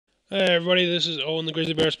Hi everybody, this is Owen the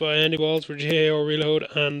Grizzly Bear by Andy Balls for GAO Reload,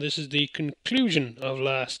 and this is the conclusion of the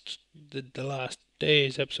last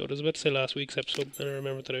day's episode. I was about to say last week's episode, and I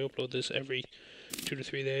remember that I upload this every 2 to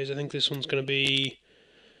 3 days. I think this one's going to be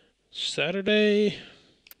Saturday.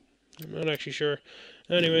 I'm not actually sure.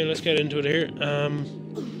 Anyway, let's get into it here.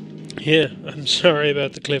 Yeah, I'm sorry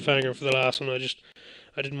about the cliffhanger for the last one. I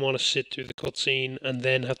didn't want to sit through the cutscene and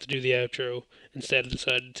then have to do the outro. Instead, I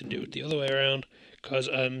decided to do it the other way around, because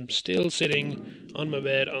I'm still sitting on my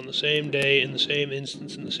bed on the same day, in the same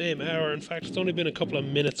instance, in the same hour. In fact, it's only been a couple of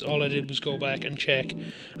minutes. All I did was go back and check,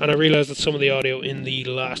 and I realised that some of the audio in the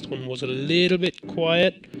last one was a little bit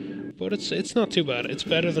quiet, but it's not too bad. It's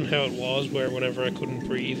better than how it was, where whenever I couldn't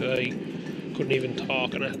breathe, I couldn't even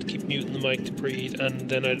talk, and I had to keep muting the mic to breathe, and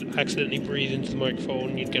then I'd accidentally breathe into the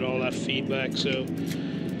microphone, and you'd get all that feedback, so,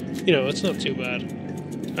 you know, it's not too bad.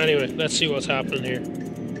 Anyway, let's see what's happening here.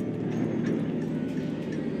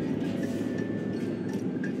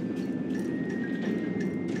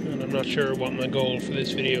 And I'm not sure what my goal for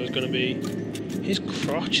this video is going to be. His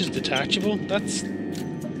crotch is detachable? That's...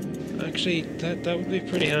 Actually, that would be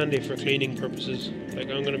pretty handy for cleaning purposes. Like,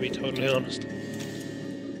 I'm going to be totally honest.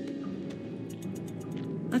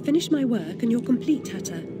 I finished my work and you're complete,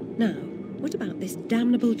 Hatter. Now, what about this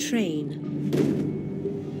damnable train?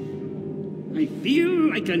 I feel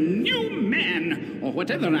like a new man, or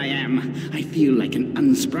whatever I am. I feel like an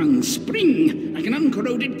unsprung spring, like an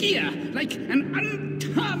uncorroded gear, like an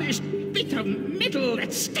untarnished bit of metal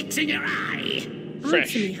that sticks in your eye.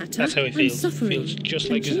 Fresh. Me, Hatter. That's how he feels. Suffering. Feels just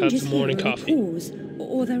like he's had some morning coffee. Cause,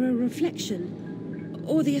 or they're a reflection,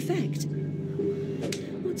 or the effect.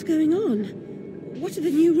 What's going on? What are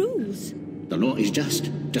the new rules? The law is just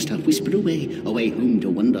a whisper away home to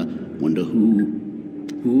wonder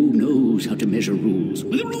who knows how to measure rules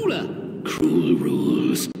with a ruler. Cruel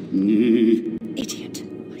rules. Idiot.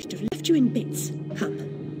 I should have left you in bits. Come,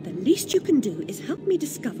 the least you can do is help me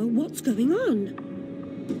discover what's going on.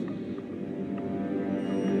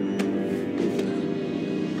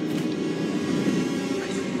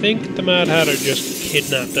 I think the Mad Hatter just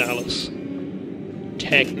kidnapped Alice.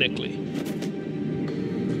 Technically.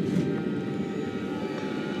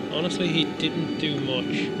 Honestly, he didn't do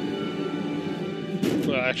much.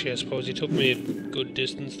 Well, actually, I suppose he took me a good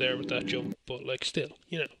distance there with that jump, but, like, still,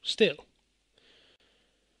 you know, still.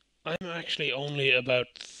 I'm actually only about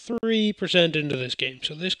 3% into this game,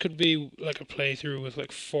 so this could be, like, a playthrough with,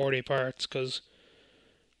 like, 40 parts, because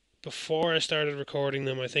before I started recording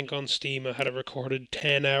them, I think on Steam I had it recorded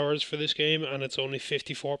 10 hours for this game, and it's only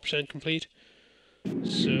 54% complete.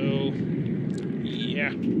 So, yeah,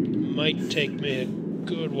 might take me a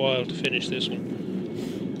good while to finish this one.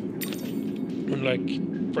 Unlike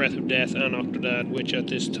Breath of Death and Octodad, which at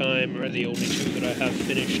this time are the only two that I have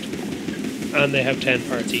finished, and they have 10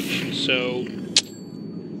 parts each, so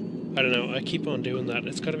I don't know, I keep on doing that.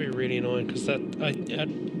 It's gotta be really annoying, because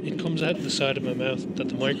it comes out the side of my mouth that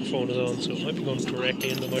the microphone is on, so it might be going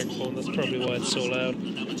directly in the microphone. That's probably why it's so loud.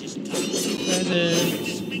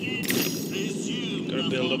 Gotta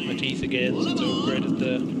build up my teeth again since I upgraded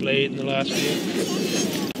the blade in the last video.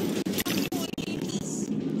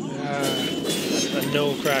 And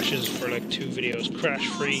no crashes for like 2 videos. Crash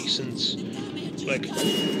free since like a couple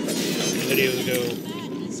videos ago.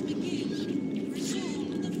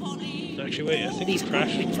 Actually wait, I think he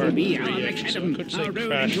crashed in part 3 actually, so I could say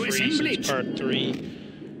crash free since part 3.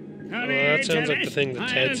 Well, that sounds like the thing that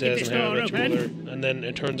Ted says in How I Met Your Mother, and then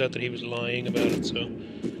it turns out that he was lying about it, so...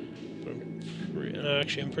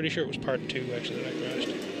 Actually, I'm pretty sure it was part 2 actually that I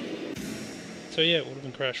crashed. So yeah, it would have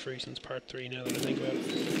been crash free since part 3 now that I think about it.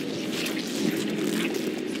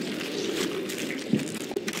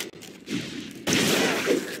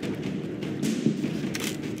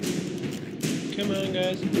 Come on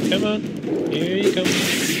guys, come on, here you come.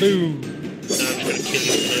 Boom! Now I'm just gonna kill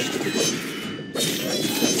you tonight.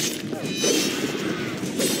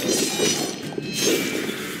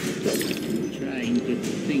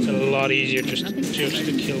 It's a lot easier just to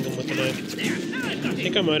kill them with the knife. I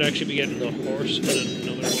think I might actually be getting the horse in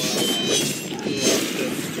another while.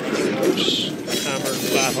 The horse hammer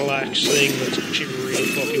battle axe thing that's actually really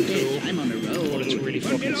fucking cool. But it's really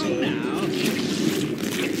fucking slow.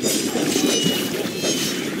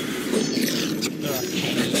 Ah,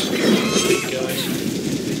 Jesus. Big guys.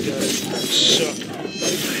 Big guys suck. I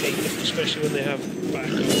hate them, especially when they have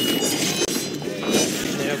backup.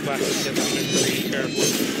 They have backup, they have to be really careful.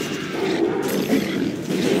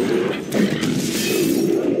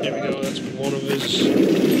 There we go, that's one of his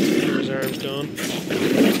arms gone.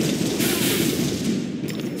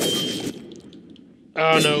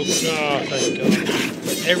 Oh no, oh thank God.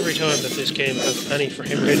 every time that this game has any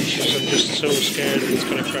frame rate issues, I'm just so scared that it's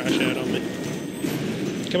going to crash out on me.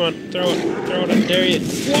 Come on, throw it, I dare you.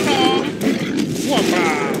 Whoop-ah!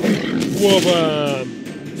 Whoop-ah!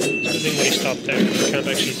 So I think we stop there, because I can't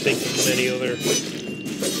actually think of many other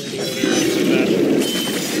ones like that.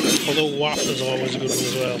 Although whop is always a good one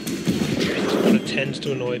as well. But it tends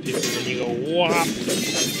to annoy people when you go whop.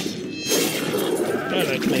 I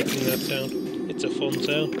like making that sound. It's a fun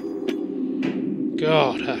sound.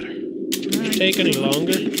 God, Hatter. Did it take any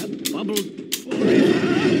longer?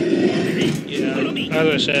 Yeah, as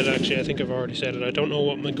I said, actually, I think I've already said it. I don't know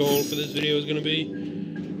what my goal for this video is going to be,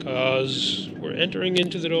 because we're entering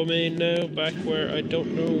into the domain now, back where I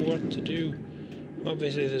don't know what to do.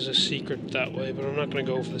 Obviously, there's a secret that way, but I'm not going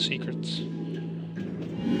to go for the secrets.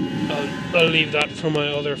 I'll leave that for my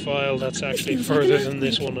other file that's actually further than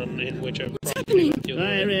this one, and in which I'm probably...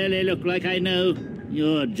 I really look like I know.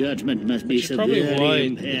 Your judgment must be probably severely why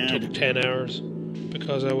impaired. it took 10 hours.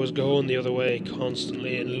 Because I was going the other way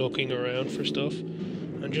constantly and looking around for stuff.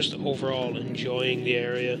 And just overall enjoying the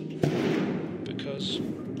area. Because,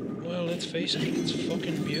 well, let's face it, it's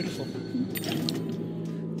fucking beautiful.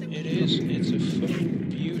 It is. It's a fucking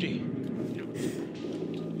beauty.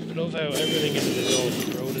 I love how everything in it is all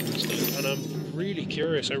corroded and stuff. And I'm really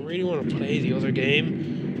curious. I really want to play the other game.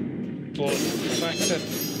 But the fact that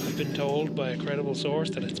I've been told by a credible source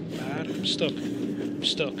that it's bad, I'm stuck. I'm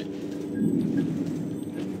stuck.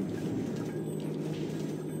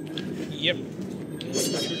 Yep.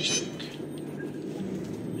 Pretty stuck.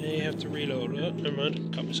 May have to reload. Oh, never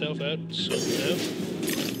mind. Cut myself out somehow.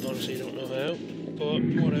 Honestly, don't know how. But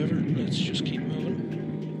whatever. Let's just keep moving.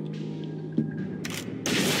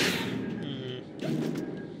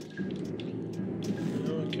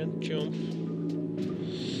 No, I can't jump.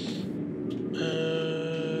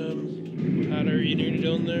 Hatter, you nearly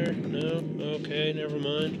done there? No? Okay, never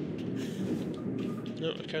mind.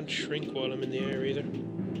 No, I can't shrink while I'm in the air either.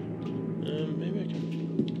 Maybe I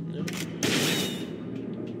can... No.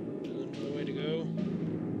 There's another way to go.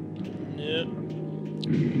 Yeah.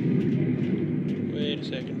 Wait a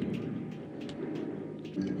second.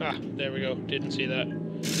 Ah, there we go. Didn't see that.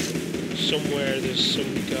 Somewhere there's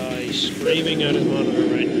some guy screaming at his monitor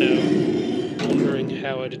right now, wondering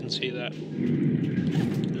how I didn't see that.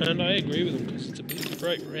 And I agree with him, because it's a big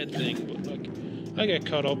bright red thing, but like, I get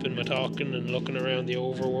caught up in my talking and looking around the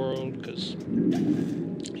overworld, because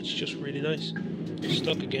it's just really nice.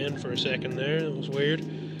 Stuck again for a second there, that was weird.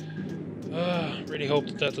 Really hope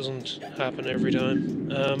that doesn't happen every time.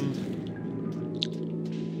 I'm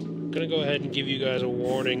gonna go ahead and give you guys a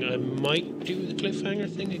warning. I might do the cliffhanger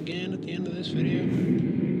thing again at the end of this video,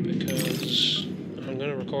 because I'm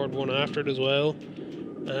gonna record one after it as well,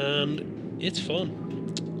 and it's fun.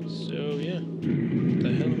 So yeah, what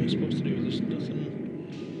the hell am I supposed to do? There's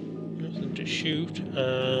nothing to shoot.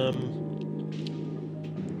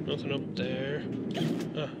 Nothing up there.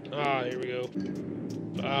 Here we go.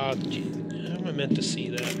 Gee, how am I meant to see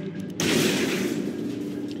that?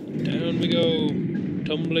 Down we go,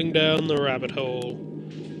 tumbling down the rabbit hole.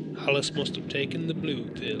 Alice must have taken the blue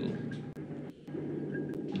pill.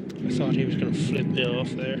 I thought he was gonna flip me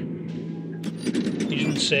off there. He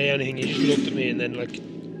didn't say anything, he just looked at me and then, like,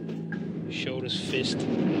 showed his fist.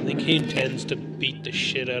 I think he intends to beat the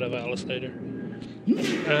shit out of Alice later.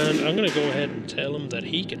 And I'm gonna go ahead and tell him that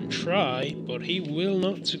he can try, but he will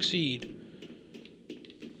not succeed.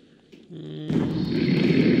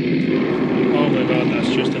 Oh my god, that's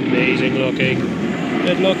just amazing looking.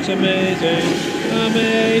 It looks amazing.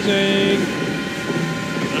 Amazing!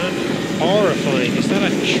 And horrifying. Is that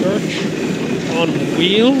a church on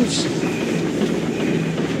wheels?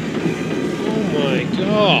 Oh my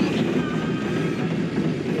god.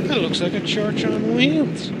 That looks like a church on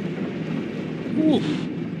wheels. Oof.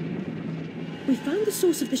 We found the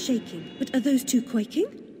source of the shaking, but are those two quaking?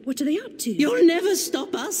 What are they up to? You'll never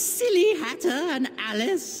stop us, silly Hatter and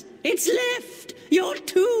Alice. It's left. You're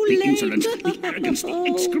too The late. insolence, the arrogance, the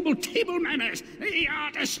execrable table manners. They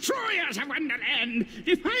are destroyers of Wonderland,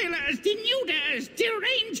 defilers, denuders,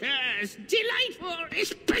 derangers, delightful,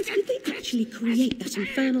 Did they actually create that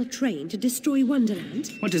infernal train to destroy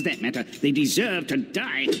Wonderland? What does that matter? They deserve to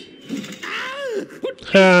die.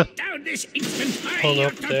 Ha! Down this instant. Hung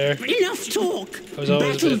up there. Enough talk. I was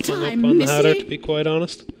always a bit hung up time, on the Hatter, missy. to be quite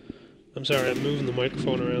honest. I'm sorry, I'm moving the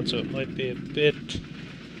microphone around, so it might be a bit...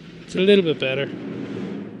 It's a little bit better.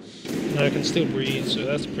 I can still breathe, so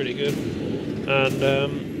that's pretty good. And I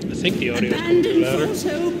think the audio is going to be louder.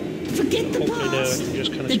 Forget the Hopefully now I past. can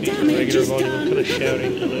just kind of The speak at damage regular is volume. I'm kind of done.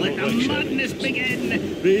 shouting, and I Let don't the like shouting. madness begin.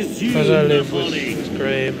 Because I live with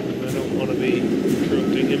Graham, and I don't want to be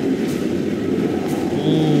interrupting him.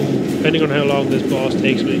 Ooh, depending on how long this boss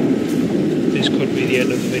takes me, this could be the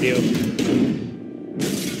end of the video.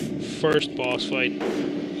 First boss fight.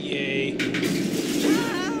 Yay.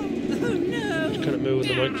 Oh no! Just kind of moving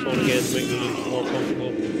the microphone again to make it a little more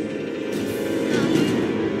comfortable.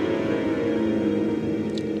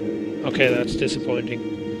 Okay, that's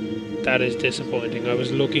disappointing. That is disappointing. I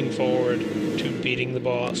was looking forward to beating the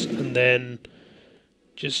boss, and then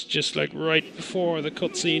just like right before the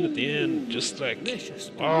cutscene at the end, just like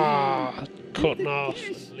cutting off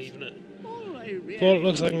and leaving it. Well, it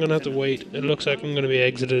looks like I'm gonna have to wait. It looks like I'm gonna be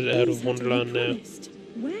exited out of Wonderland now.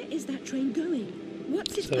 Where is that train going?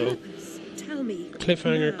 What's its purpose? Tell me.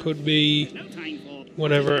 Cliffhanger could be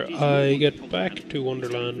whenever I get back to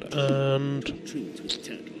Wonderland, and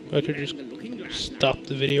I could just stop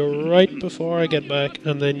the video right before I get back,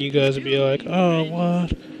 and then you guys would be like, oh,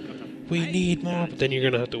 what? We need more. But then you're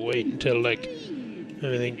gonna have to wait until, like,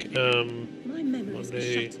 I think,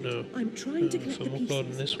 Monday, no. If I'm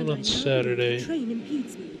uploading this one on Saturday,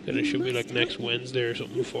 then it should be like next Wednesday or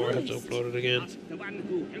something before I have to upload it again.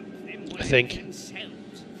 I think.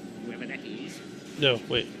 No,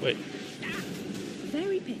 wait.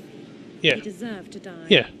 Very pithy. Yeah. They deserve to die.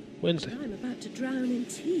 Yeah, Wednesday. I'm about to drown in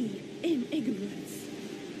tea, in ignorance.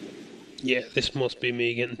 Yeah, this must be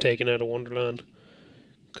me getting taken out of Wonderland.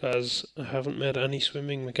 Because I haven't met any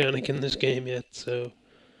swimming mechanic in this game yet, so...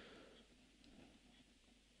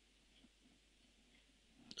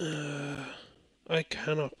 I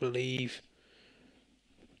cannot believe...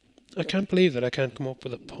 I can't believe that I can't come up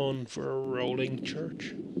with a pun for a rolling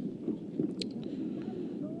church.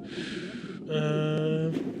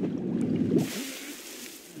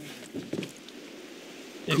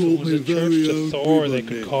 If it was a church to Thor, they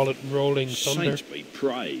could call it Rolling Thunder. Saints be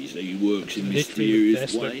praised that he works in Literally the mysterious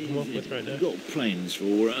best I ways. can come up with right now. Got plans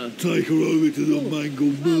for her. Take her over to the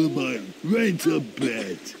Mangled Mermaid. Rent a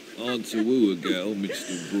bed. Hard to woo a girl mixed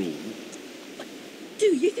abroad. Do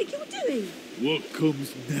you think you're doing? What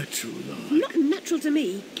comes natural like? Not natural to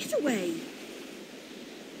me. Get away.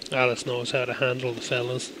 Alice knows how to handle the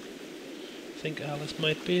fellas. I think Alice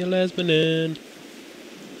might be a lesbian.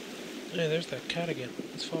 Hey, there's that cat again.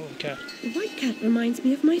 Let's follow the cat. The white cat reminds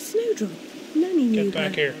me of my snowdrop. Nanny knew Get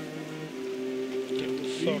back her. here. Get the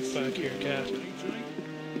fuck back here, cat.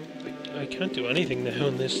 I can't do anything now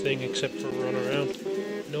on this thing except for run around.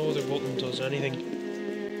 No other button does anything.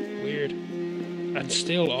 Weird. And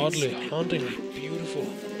still oddly, hauntingly beautiful.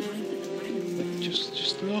 Like,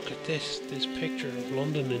 just look at this picture of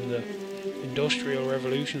London in the Industrial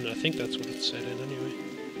Revolution. I think that's what it's set in anyway.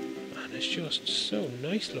 And it's just so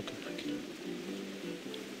nice looking.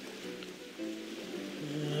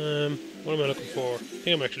 What am I looking for? I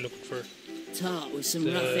think I'm actually looking for Tart with some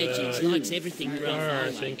rough edges, likes everything rough.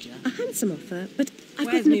 I think. A handsome offer, but I've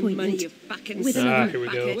Where's got an me money, appointment you fucking with son another Ah, here we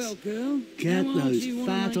go. Well, girl, Get how hard those do you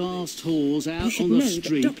wanna fat make it? arsed whores You out should on know the that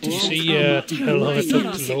street. Dr. Do you Short see are how terrible long it ways. took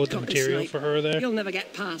You're to a load the cocker material snake. for her there? You'll never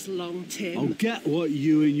get past Long Tim. I'll get what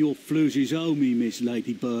you and your floozies owe me, Miss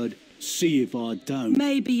Ladybird. See if I don't.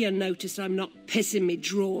 Maybe you noticed I'm not pissing me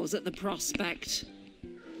drawers at the prospect.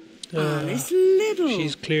 Alice Little.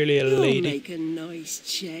 She's clearly a You'll lady. make a nice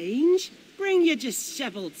change. Bring your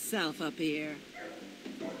dishevelled self up here.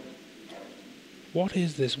 What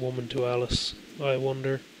is this woman to Alice, I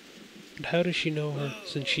wonder? And how does she know her,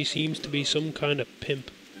 since she seems to be some kind of pimp?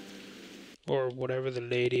 Or whatever the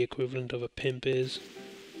lady equivalent of a pimp is.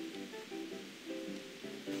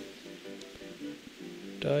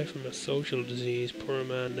 Die from a social disease, poor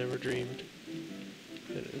man never dreamed.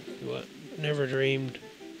 What? Never dreamed.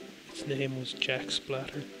 Its name was Jack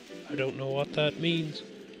Splatter. I don't know what that means.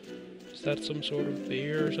 Is that some sort of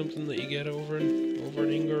beer or something that you get over in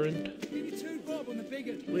England?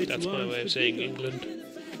 That's my way of saying England.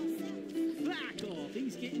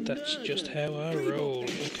 That's just how I roll.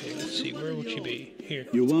 Okay, let's see, where would she be? Here.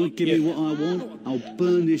 You won't give me what I want? I'll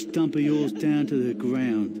burn this dump of yours down to the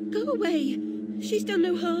ground. Go away. She's done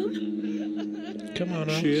no harm. Come on,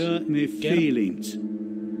 Alice. She hurt me Get 'em. feelings.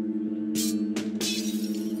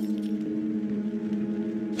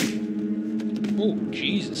 Oh,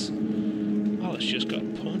 Jesus. Alice just got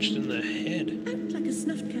punched in the head. Act like a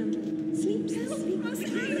snuffed candle. Sleep, sleep.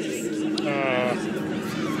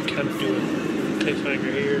 Can't do it.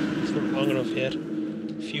 Cliffhanger here. It's not long enough yet.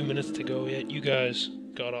 A few minutes to go yet. You guys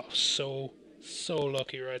got off so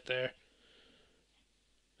lucky right there.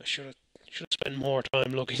 I should have spent more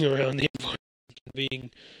time looking around the environment and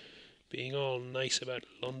being all nice about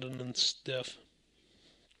London and stuff.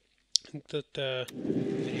 I think that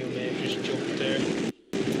video may have just jumped there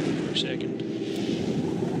for a second.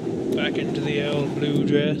 Back into the old blue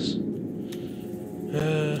dress.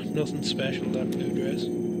 Nothing special, that blue dress.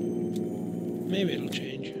 Maybe it'll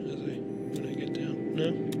change when I get down.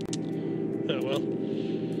 No? Oh well.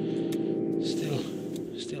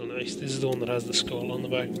 Still nice. This is the one that has the skull on the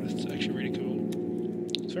back, but it's actually really cool.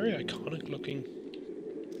 It's very iconic looking.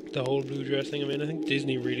 The whole blue dress thing. I mean, I think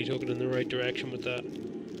Disney really took it in the right direction with that.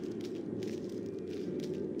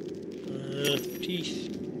 Teeth.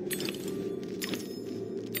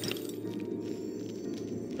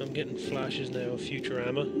 I'm getting flashes now of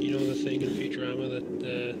Futurama. You know the thing in Futurama that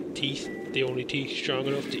the only teeth strong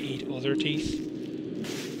enough to eat other teeth?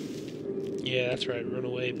 Yeah, that's right, run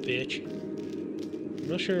away, bitch. I'm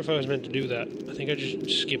not sure if I was meant to do that. I think I just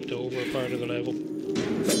skipped over a part of the level.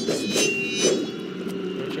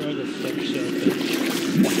 I'm sure I'll go fuck yourself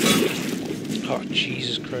then. Oh,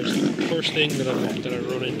 Jesus Christ. The first thing that I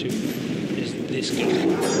run into is this guy.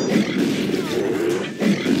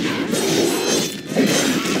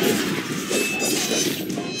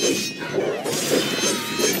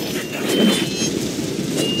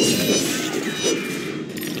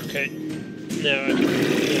 Now I can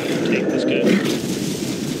take this guy.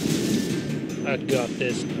 I've got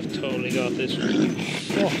this. I've totally got this.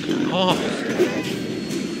 Fuck off.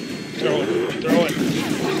 Throw it. Throw it.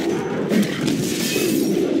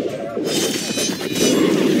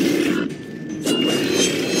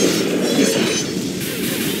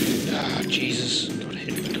 Ah, Jesus. Got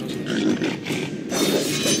hit because of that.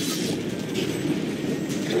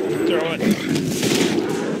 Throw it.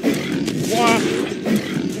 Whop.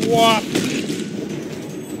 Whop.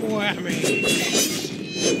 Whammy!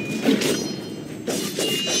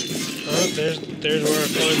 Oh, there's where I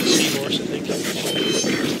find the seahorse, I think.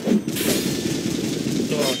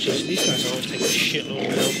 Oh, jeez, these guys always take a shitload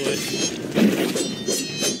of health away.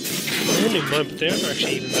 I don't mind, but they aren't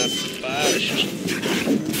actually even that bad. It's just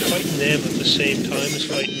fighting them at the same time as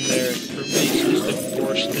fighting their roommates is the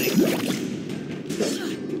worst thing.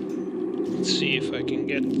 Let's see if I can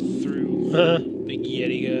get through. Big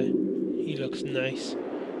Yeti guy. He looks nice.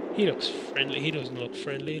 He looks friendly. He doesn't look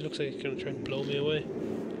friendly. He looks like he's going to try and blow me away.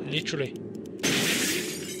 Literally.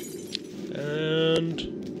 And...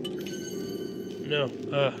 no.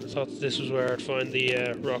 I thought this was where I'd find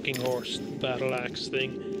the rocking horse battle axe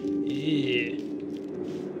thing. Yeah.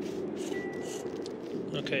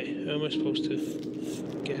 Okay, how am I supposed to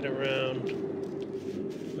get around?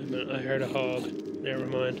 Wait a minute, I heard a hog. Never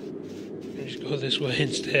mind. I'll just go this way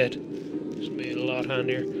instead. This will be a lot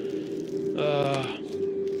handier.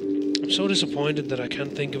 I'm so disappointed that I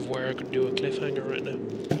can't think of where I could do a cliffhanger right now.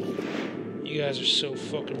 You guys are so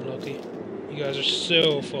fucking lucky. You guys are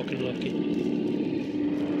so fucking lucky.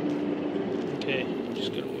 Okay,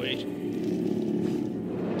 just gotta wait.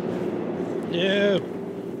 No!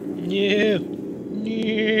 No!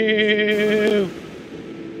 No!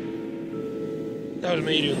 That was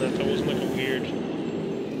me doing that. That wasn't like a weird...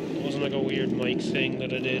 It wasn't like a weird mic thing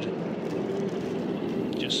that I did.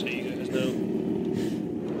 Just so you guys know.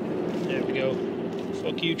 There we go.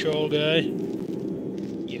 Fuck you, troll guy.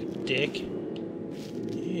 You dick.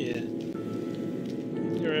 Yeah.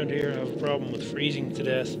 People around here have a problem with freezing to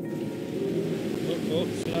death. Oh,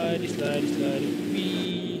 slidey, slidey, slidey.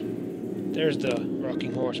 Whee! There's the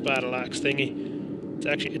rocking horse battle axe thingy. It's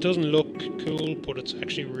actually, it doesn't look cool, but it's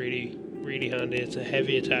actually really, really handy. It's a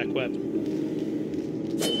heavy attack weapon.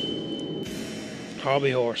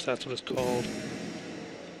 Hobby horse, that's what it's called.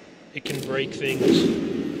 It can break things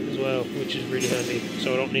as well, which is really handy.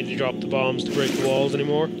 So I don't need to drop the bombs to break the walls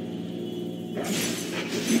anymore.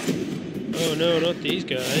 Oh no, not these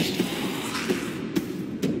guys.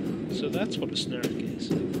 So that's what a snark is.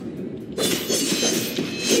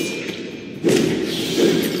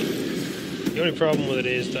 The only problem with it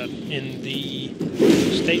is that in the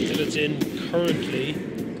state that it's in currently,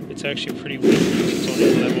 it's actually pretty weak because it's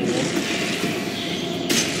only level 1.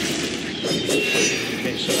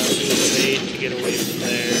 Okay, so I have to evade to get away from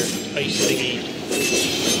their ice thingy.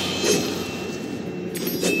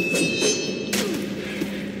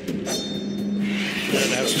 And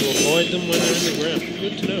I have to avoid them when they're in the ground.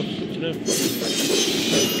 Good to know, good to know.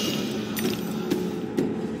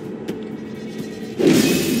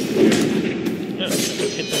 Yeah, I can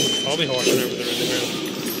hit them with hobby horse whenever they're in the ground.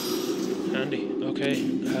 Handy, okay.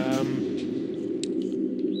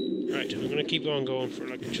 Right, I'm going to keep on going for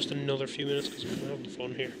like just another few minutes because I'm having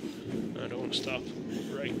fun here. I don't want to stop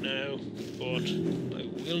right now, but I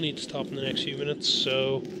will need to stop in the next few minutes,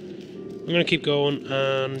 so I'm going to keep going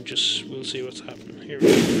and just we'll see what's happening. Here we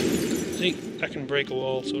go. See, I can break a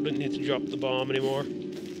wall, so I don't need to drop the bomb anymore,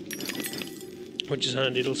 which is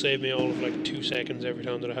handy. It'll save me all of like 2 seconds every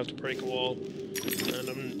time that I have to break a wall.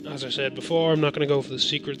 And as I said before, I'm not going to go for the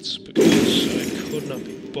secrets because I could not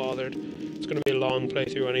be bothered. It's going to be a long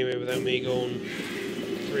playthrough anyway without me going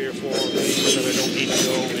 3 or 4 places that I don't need to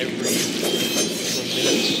go every 1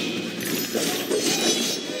 minutes.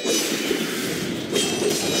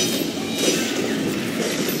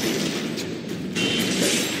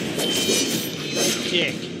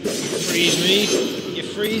 Kick. Freeze me. You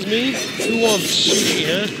freeze me? Who wants sushi,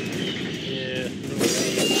 huh? Yeah.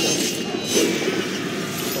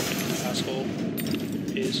 Fucking asshole.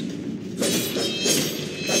 Is.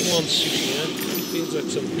 Who wants sushi, huh? Feels like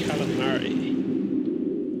some calamari.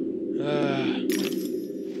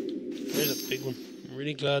 There's a big one. I'm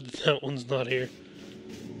really glad that that one's not here.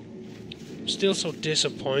 I'm still so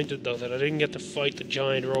disappointed though that I didn't get to fight the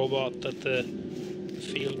giant robot that the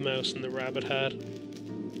field mouse and the rabbit had.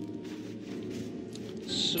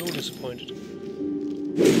 So disappointed.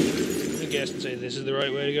 I'm gonna guess and say this is the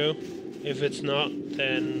right way to go. If it's not,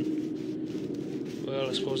 then well,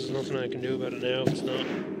 I suppose there's nothing I can do about it now if it's not.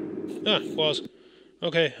 Ah, it was.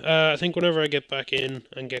 Okay, I think whenever I get back in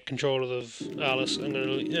and get control of Alice, I'm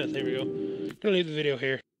gonna yeah, there we go. I'm gonna leave the video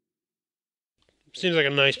here. Seems like a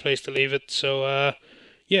nice place to leave it, so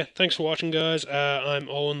yeah, thanks for watching guys. I'm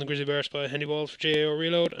Owen the Grizzly Bear Spy Handyballs for GAO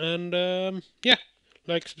Reload, and yeah,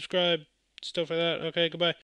 like, subscribe, stuff like that. Okay, goodbye.